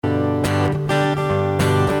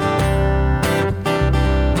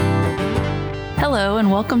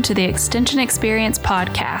welcome to the Extension Experience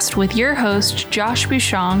podcast with your hosts Josh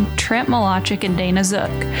Bouchon, Trent Malachik, and Dana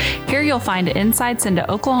Zook. Here you'll find insights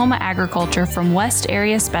into Oklahoma agriculture from West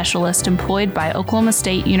Area specialists employed by Oklahoma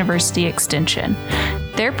State University Extension.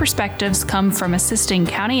 Their perspectives come from assisting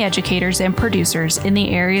county educators and producers in the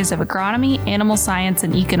areas of agronomy, animal science,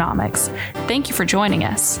 and economics. Thank you for joining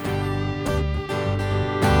us.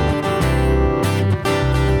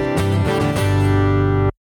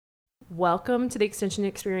 Welcome to the Extension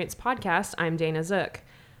Experience podcast. I'm Dana Zook.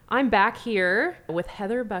 I'm back here with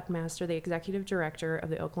Heather Buckmaster, the Executive Director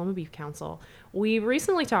of the Oklahoma Beef Council. We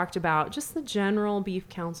recently talked about just the general Beef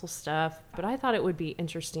Council stuff, but I thought it would be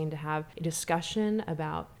interesting to have a discussion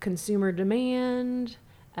about consumer demand,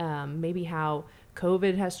 maybe how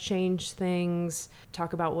COVID has changed things,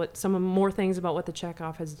 talk about more things about what the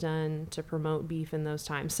checkoff has done to promote beef in those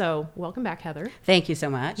times. So welcome back, Heather. Thank you so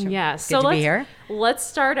much. Yeah. Good to be here. Let's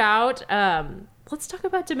start out. Let's talk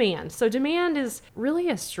about demand. So demand is really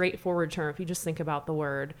a straightforward term if you just think about the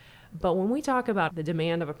word. But when we talk about the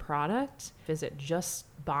demand of a product, is it just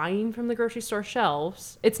buying from the grocery store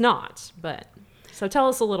shelves? It's not, but... So tell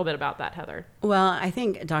us a little bit about that, Heather. Well, I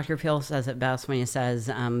think Dr. Phil says it best when he says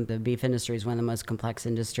the beef industry is one of the most complex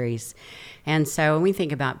industries. And so when we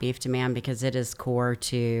think about beef demand, because it is core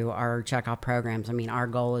to our checkoff programs, I mean, our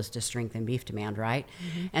goal is to strengthen beef demand, right?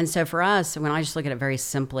 Mm-hmm. And so for us, when I just look at it very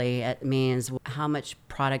simply, it means how much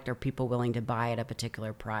product are people willing to buy at a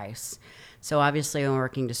particular price. So obviously when we're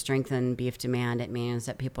working to strengthen beef demand, it means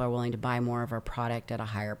that people are willing to buy more of our product at a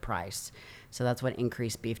higher price. So that's what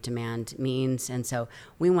increased beef demand means. And so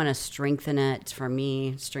we want to strengthen it. For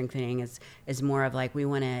me, strengthening is more of like we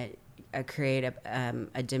want to create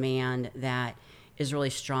a demand that is really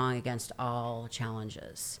strong against all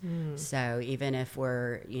challenges. So even if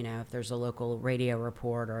if there's a local radio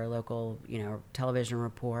report or a local, television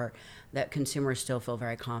report, that consumers still feel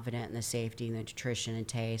very confident in the safety and the nutrition and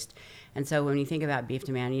taste. And so when you think about beef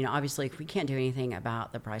demand, obviously we can't do anything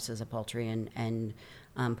about the prices of poultry and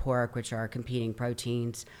pork, which are competing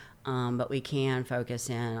proteins, but we can focus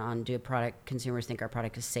in on consumers think our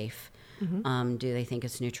product is safe? Mm-hmm. Do they think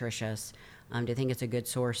it's nutritious? Do they think it's a good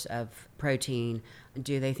source of protein?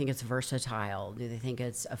 Do they think it's versatile? Do they think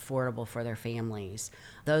it's affordable for their families?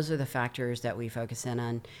 Those are the factors that we focus in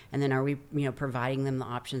on. And then are we, providing them the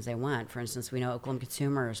options they want? For instance, we know Oklahoma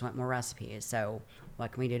consumers want more recipes. So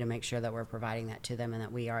what can we do to make sure that we're providing that to them and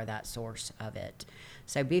that we are that source of it?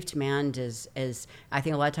 So beef demand is I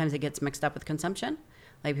think a lot of times it gets mixed up with consumption.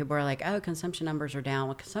 Like people are like, oh, consumption numbers are down.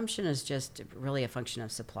 Well, consumption is just really a function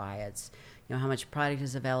of supply. It's, how much product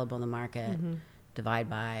is available in the market, divide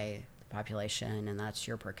by the population, and that's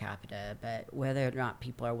your per capita. But whether or not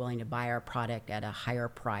people are willing to buy our product at a higher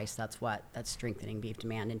price, that's strengthening beef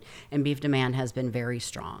demand. And beef demand has been very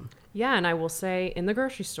strong. Yeah, and I will say in the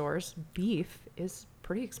grocery stores, beef is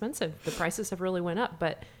pretty expensive. The prices have really went up,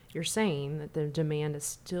 but you're saying that the demand is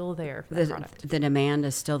still there for the product. The demand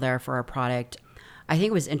is still there for our product. I think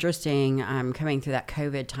it was interesting coming through that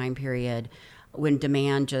COVID time period when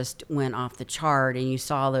demand just went off the chart and you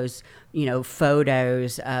saw those,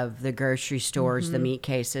 photos of the grocery stores, the meat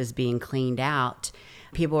cases being cleaned out.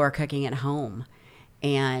 People are cooking at home.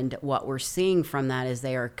 And what we're seeing from that is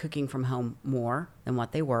they are cooking from home more than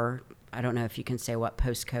what they were. I don't know if you can say what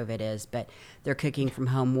post-COVID is, but they're cooking from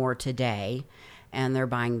home more today and they're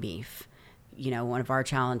buying beef. One of our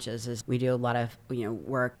challenges is we do a lot of,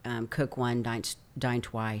 work, cook one, dine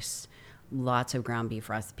twice, lots of ground beef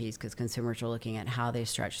recipes because consumers are looking at how they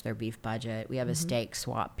stretch their beef budget. We have a steak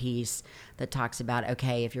swap piece that talks about,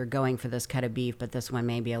 okay, if you're going for this cut of beef, but this one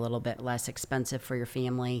may be a little bit less expensive for your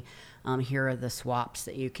family, here are the swaps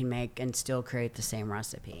that you can make and still create the same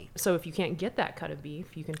recipe. So if you can't get that cut of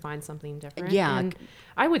beef, you can find something different. Yeah. And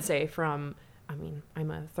I would say I'm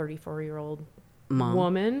a 34-year-old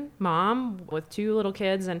mom with 2 little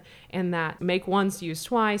kids and that make once, use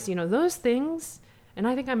twice, those things. And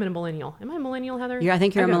I think I'm a millennial. Am I a millennial, Heather? Yeah, I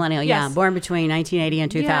think you're a millennial. Yes. Yeah, born between 1980 and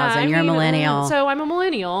 2000. You're a millennial. So I'm a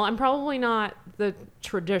millennial. I'm probably not the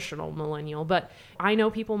traditional millennial, but I know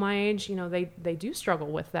people my age, they do struggle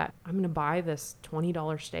with that. I'm going to buy this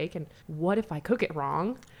 $20 steak, and what if I cook it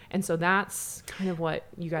wrong? And so that's kind of what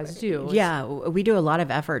you guys do. Yeah, we do a lot of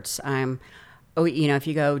efforts. If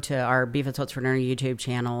you go to our Beef and Salts for Dinner YouTube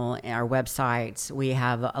channel, our websites, we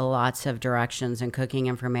have lots of directions and cooking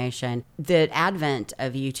information. The advent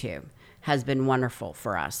of YouTube has been wonderful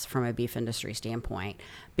for us from a beef industry standpoint,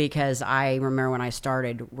 because I remember when I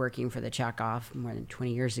started working for the checkoff more than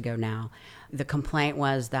 20 years ago now, the complaint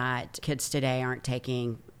was that kids today aren't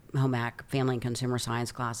taking home ec, family and consumer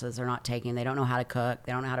science classes. They don't know how to cook.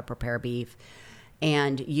 They don't know how to prepare beef.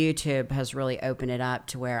 And YouTube has really opened it up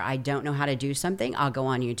to where I don't know how to do something, I'll go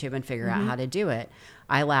on YouTube and figure out how to do it.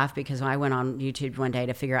 I laugh because I went on YouTube one day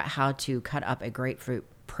to figure out how to cut up a grapefruit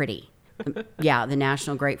pretty. Yeah, the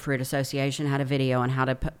National Grapefruit Association had a video on how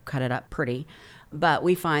to cut it up pretty. But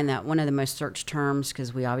we find that one of the most searched terms,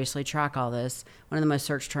 because we obviously track all this, one of the most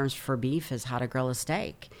searched terms for beef is how to grill a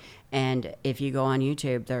steak. And if you go on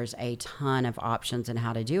YouTube, there's a ton of options on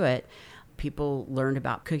how to do it. People learned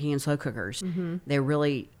about cooking in slow cookers. They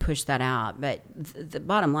really pushed that out. But the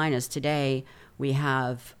bottom line is today we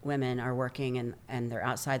have women are working and they're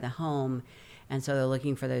outside the home. And so they're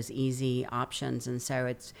looking for those easy options. And so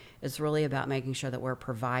it's really about making sure that we're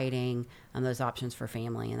providing those options for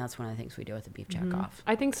family. And that's one of the things we do with the Beef Checkoff.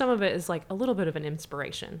 I think some of it is like a little bit of an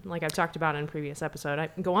inspiration. Like I've talked about in a previous episode, I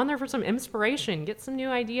go on there for some inspiration, get some new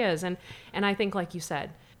ideas. And I think, like you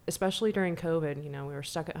said, especially during COVID, we were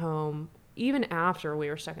stuck at home. Even after we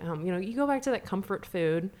were stuck at home, you go back to that comfort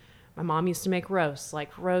food. My mom used to make roasts.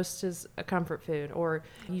 Like roast is a comfort food. Or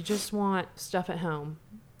you just want stuff at home.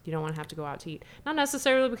 You don't want to have to go out to eat. Not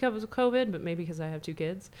necessarily because of COVID, but maybe because I have 2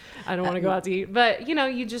 kids. I don't want to go out to eat. But,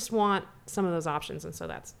 you just want some of those options. And so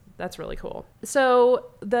that's really cool. So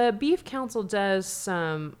the Beef Council does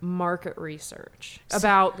some market research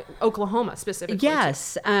about Oklahoma specifically.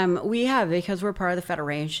 Yes, we have, because we're part of the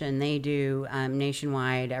Federation. They do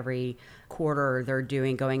nationwide every quarter. They're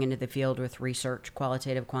going into the field with research,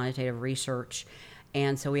 qualitative, quantitative research.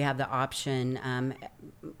 And so we have the option.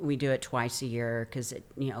 We do it twice a year because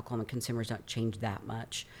Oklahoma consumers don't change that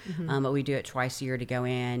much. But we do it twice a year to go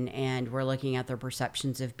in, and we're looking at their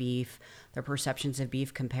perceptions of beef. Their perceptions of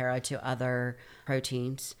beef compared to other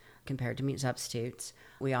proteins, compared to meat substitutes.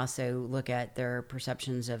 We also look at their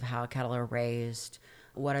perceptions of how cattle are raised.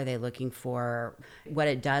 What are they looking for? What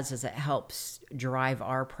it does is it helps drive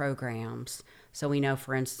our programs. So we know,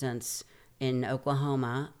 for instance, in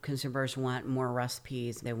Oklahoma, consumers want more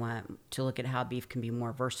recipes. They want to look at how beef can be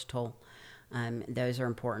more versatile. Those are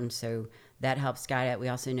important. So that helps guide it. We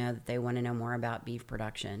also know that they want to know more about beef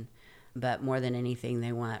production. But more than anything,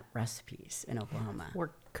 they want recipes in Oklahoma. We're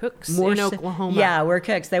cooks in Oklahoma. Yeah, we're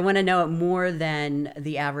cooks. They want to know it more than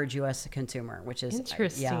the average U.S. consumer, which is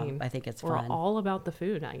interesting. Yeah, I think it's fun. We're all about the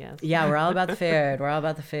food, I guess. Yeah, we're all about the food. We're all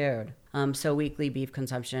about the food. So weekly beef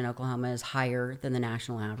consumption in Oklahoma is higher than the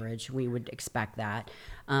national average. We would expect that.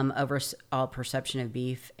 Overall perception of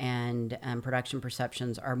beef and production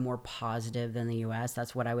perceptions are more positive than the U.S.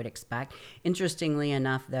 That's what I would expect. Interestingly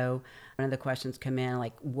enough, though, one of the questions come in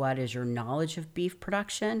like, what is your knowledge of beef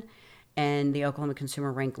production? And the Oklahoma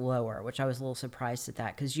consumer ranked lower, which I was a little surprised at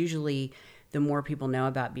that, because usually the more people know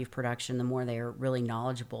about beef production, the more they are really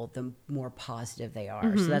knowledgeable, the more positive they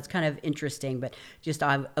are. So that's kind of interesting, but just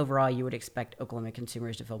overall, you would expect Oklahoma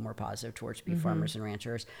consumers to feel more positive towards beef farmers and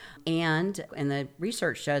ranchers. And the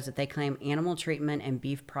research shows that they claim animal treatment and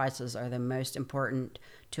beef prices are the most important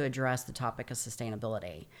to address the topic of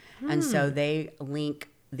sustainability. And so they link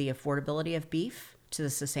the affordability of beef to the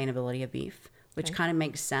sustainability of beef, which kind of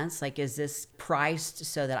makes sense. Like, is this priced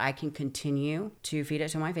so that I can continue to feed it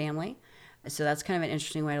to my family? So that's kind of an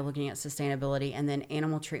interesting way of looking at sustainability. And then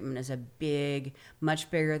animal treatment is much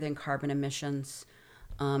bigger than carbon emissions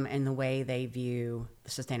and the way they view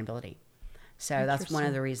sustainability. So that's one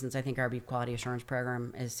of the reasons I think our beef quality assurance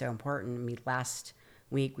program is so important. I mean, last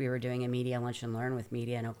week we were doing a media lunch and learn with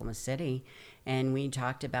media in Oklahoma City, and we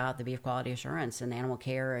talked about the beef quality assurance and animal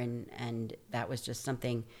care, and that was just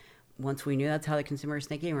something. Once we knew that's how the consumer is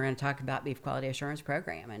thinking, we're going to talk about beef quality assurance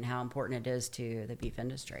program and how important it is to the beef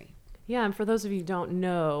industry. Yeah, and for those of you who don't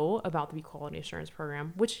know about the Beef Quality Assurance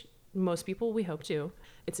Program, which most people we hope to,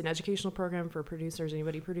 it's an educational program for producers,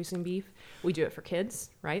 anybody producing beef. We do it for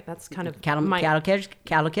kids, right? That's kind of cattle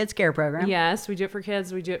kids care program. Yes, we do it for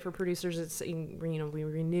kids. We do it for producers. It's we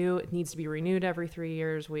renew. It needs to be renewed every 3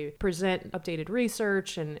 years. We present updated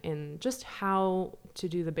research and just how to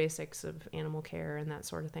do the basics of animal care and that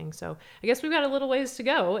sort of thing. So I guess we've got a little ways to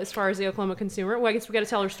go as far as the Oklahoma consumer. Well, I guess we got to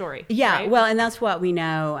tell her story. Yeah, right? Well, and that's what we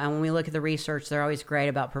know. And when we look at the research, they're always great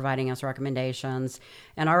about providing us recommendations.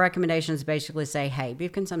 And our recommendations basically say, hey,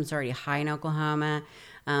 beef consumption is already high in Oklahoma.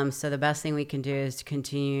 So the best thing we can do is to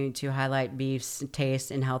continue to highlight beef's taste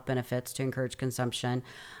and health benefits to encourage consumption.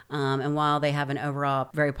 And while they have an overall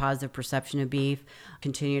very positive perception of beef,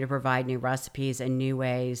 continue to provide new recipes and new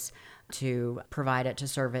ways to provide it, to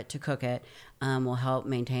serve it, to cook it, will help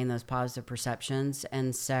maintain those positive perceptions.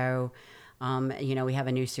 And so, we have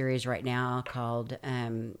a new series right now called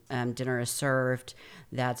Dinner is Served.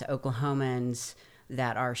 That's Oklahomans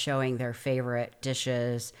that are showing their favorite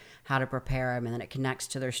dishes, how to prepare them, and then it connects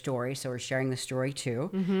to their story. So we're sharing the story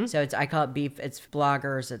too. So I call it beef. It's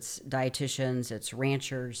bloggers, it's dietitians, it's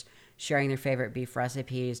ranchers sharing their favorite beef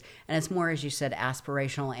recipes. And it's more, as you said,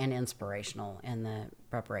 aspirational and inspirational in the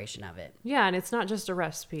preparation of it. Yeah, and it's not just a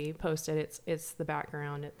recipe posted. It's the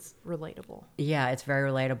background. It's relatable. Yeah, it's very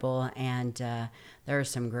relatable. And there are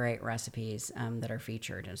some great recipes that are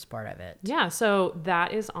featured as part of it. Yeah, so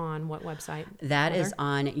that is on what website? That is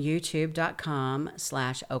on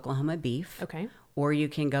youtube.com/Oklahoma Beef. Okay. Or you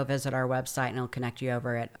can go visit our website and it'll connect you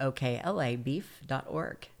over at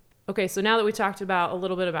oklabeef.org. Okay, so now that we talked about a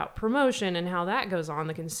little bit about promotion and how that goes on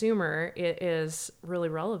the consumer, it is really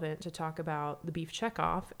relevant to talk about the Beef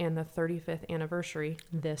Checkoff and the 35th anniversary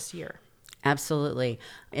this year. Absolutely.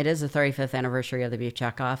 It is the 35th anniversary of the Beef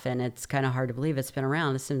Checkoff, and it's kind of hard to believe it's been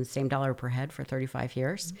around. It's been the same dollar per head for 35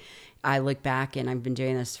 years. I look back, and I've been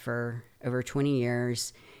doing this for over 20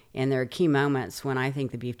 years, and there are key moments when I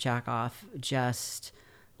think the Beef Checkoff just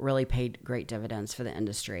really paid great dividends for the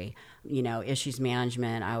industry. You know, issues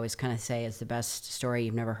management, I always kind of say, is the best story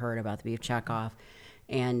you've never heard about the Beef Checkoff.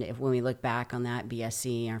 And when we look back on that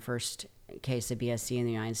BSE, our first case of BSE in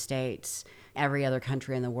the United States, every other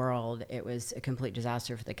country in the world, it was a complete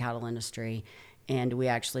disaster for the cattle industry. And we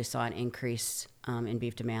actually saw an increase in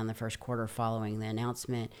beef demand the first quarter following the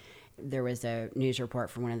announcement. There was a news report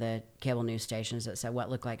from one of the cable news stations that said what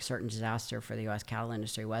looked like certain disaster for the U.S. cattle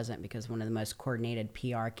industry wasn't, because one of the most coordinated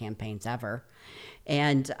PR campaigns ever.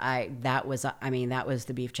 And that was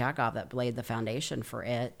the Beef Checkoff that laid the foundation for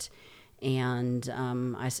it. And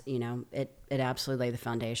it absolutely laid the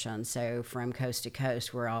foundation. So from coast to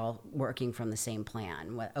coast, we're all working from the same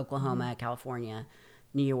plan. Oklahoma, California,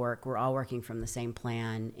 New York, we're all working from the same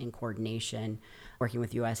plan in coordination, working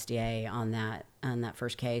with USDA on that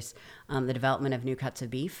first case. The development of new cuts of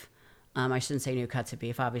beef. I shouldn't say new cuts of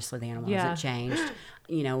beef. Obviously, the animals have changed.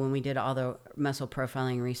 You know, when we did all the muscle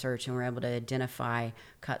profiling research and were able to identify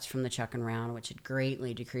cuts from the chuck and round, which had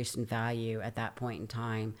greatly decreased in value at that point in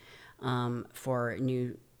time, for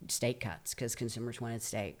new steak cuts, because consumers wanted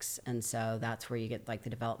steaks. And so that's where you get like the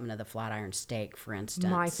development of the flat iron steak, for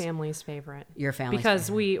instance. My family's favorite. Your family's because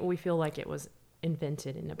favorite. we feel like it was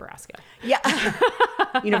invented in Nebraska. Yeah.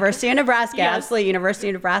 University of Nebraska. Yes. Absolutely. University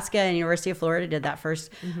of Nebraska and University of Florida did that first,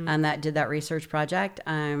 did that research project.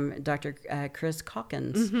 Dr. Chris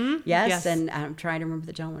Calkins. Yes. And I'm trying to remember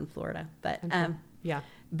the gentleman in Florida, but, yeah.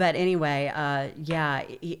 But anyway,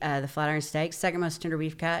 the flat iron steak, second most tender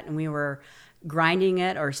beef cut, and we were grinding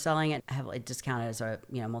it or selling it heavily discounted as a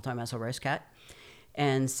multi-muscle roast cut.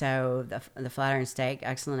 And so the flat iron steak,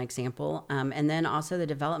 excellent example. And then also the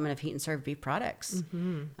development of heat and serve beef products.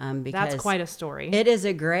 Because that's quite a story. It is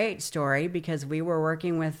a great story, because we were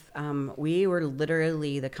working with, we were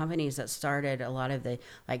literally the companies that started a lot of the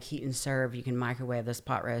like heat and serve. You can microwave this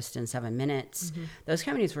pot roast in 7 minutes. Those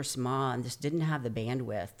companies were small and just didn't have the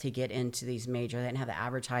bandwidth to get into these major. They didn't have the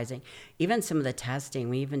advertising, even some of the testing.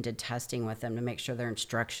 We even did testing with them to make sure their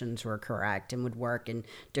instructions were correct and would work in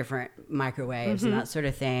different microwaves and that sort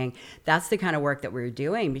of thing. That's the kind of work that we were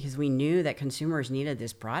doing, because we knew that consumers needed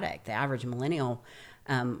this product. The average millennial,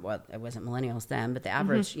 well, it wasn't millennials then, but the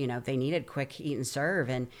average, they needed quick eat and serve.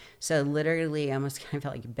 And so literally I almost kind of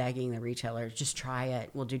felt like begging the retailers, just try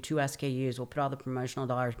it. We'll do 2 SKUs. We'll put all the promotional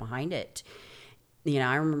dollars behind it.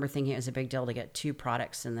 I remember thinking it was a big deal to get 2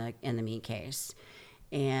 products in the meat case.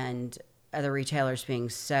 And other retailers being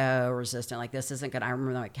so resistant, like, this isn't going to, I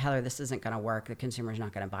remember like, Heather, this isn't going to work. The consumer's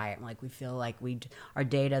not going to buy it. I'm like, we feel like our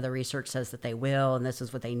data, the research says that they will, and this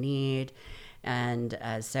is what they need. And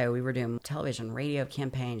so we were doing television, radio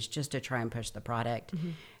campaigns just to try and push the product.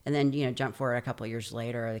 And then, jump forward a couple of years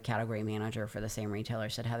later, the category manager for the same retailer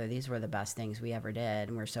said, Heather, these were the best things we ever did.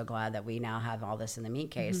 And we're so glad that we now have all this in the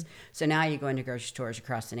meat case. So now you go into grocery stores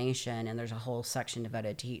across the nation and there's a whole section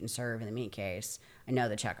devoted to heat and serve in the meat case. I know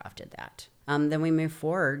the Checkoff did that. Then we moved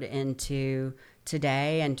forward into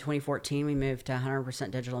today. In 2014, we moved to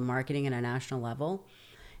 100% digital marketing at a national level.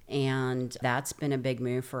 And that's been a big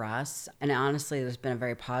move for us. And honestly, there's been a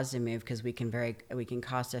very positive move, because we can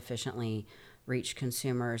cost efficiently reach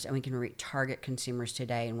consumers, and we can target consumers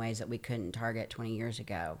today in ways that we couldn't target 20 years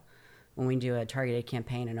ago. When we do a targeted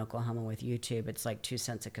campaign in Oklahoma with YouTube, it's like 2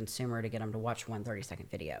 cents a consumer to get them to watch one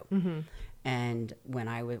 30-second video. And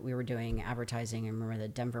when we were doing advertising, I remember the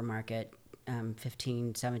Denver market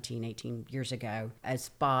 15, 17, 18 years ago, a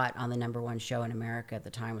spot on the #1 show in America at the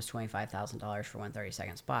time was $25,000 for one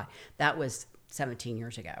 30-second spot. That was 17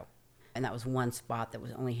 years ago. And that was one spot that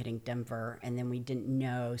was only hitting Denver. And then we didn't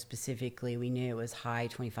know specifically, we knew it was high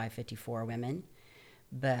 25-54 women,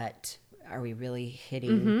 but are we really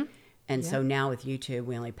hitting? And so now with YouTube,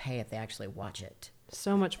 we only pay if they actually watch it.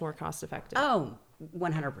 So much more cost effective. Oh,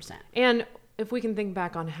 100%. And if we can think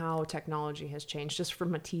back on how technology has changed just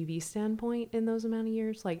from a TV standpoint in those amount of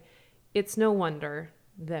years, like it's no wonder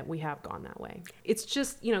that we have gone that way. It's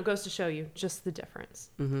just, goes to show you just the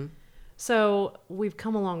difference. Mm-hmm. So we've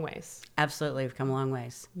come a long ways. Absolutely. We've come a long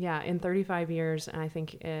ways. Yeah. In 35 years. And I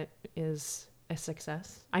think it is a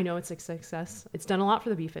success. I know it's a success. It's done a lot for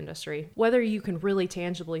the beef industry. Whether you can really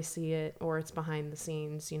tangibly see it or it's behind the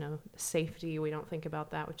scenes, safety, we don't think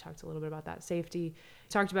about that. We talked a little bit about that. Safety,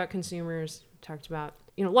 talked about consumers, talked about,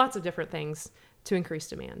 lots of different things to increase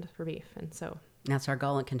demand for beef. And so that's our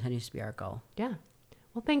goal and continues to be our goal. Yeah.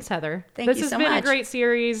 Well, thanks, Heather. Thank you so much. This has been a great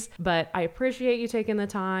series, but I appreciate you taking the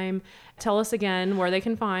time. Tell us again where they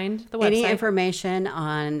can find the website. Any information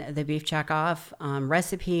on the beef checkoff,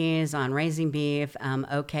 recipes on raising beef,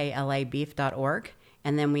 oklabeef.org.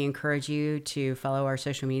 And then we encourage you to follow our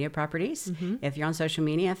social media properties. Mm-hmm. If you're on social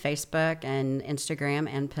media, Facebook and Instagram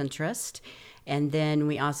and Pinterest. And then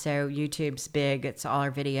we also, YouTube's big. It's all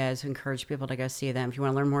our videos. We encourage people to go see them. If you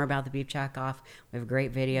want to learn more about the beef checkoff, we have a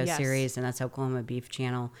great video series, and that's Oklahoma Beef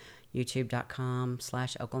Channel,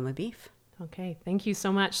 youtube.com/Oklahoma Beef. Okay, thank you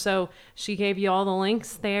so much. So she gave you all the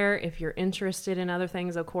links there. If you're interested in other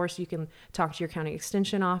things, of course, you can talk to your county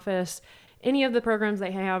extension office. Any of the programs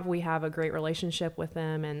they have, we have a great relationship with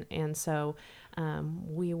them. And so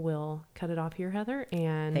we will cut it off here, Heather.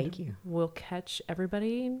 And thank you. We'll catch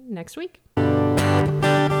everybody next week.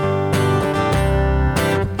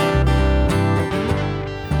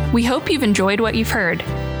 We hope you've enjoyed what you've heard.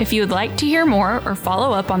 If you would like to hear more or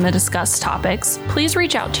follow up on the discussed topics, please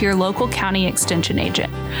reach out to your local county extension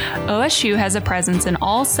agent. OSU has a presence in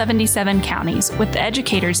all 77 counties, with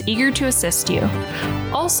educators eager to assist you.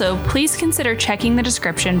 Also, please consider checking the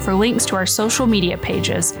description for links to our social media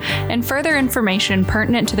pages and further information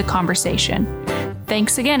pertinent to the conversation.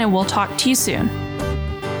 Thanks again, and we'll talk to you soon.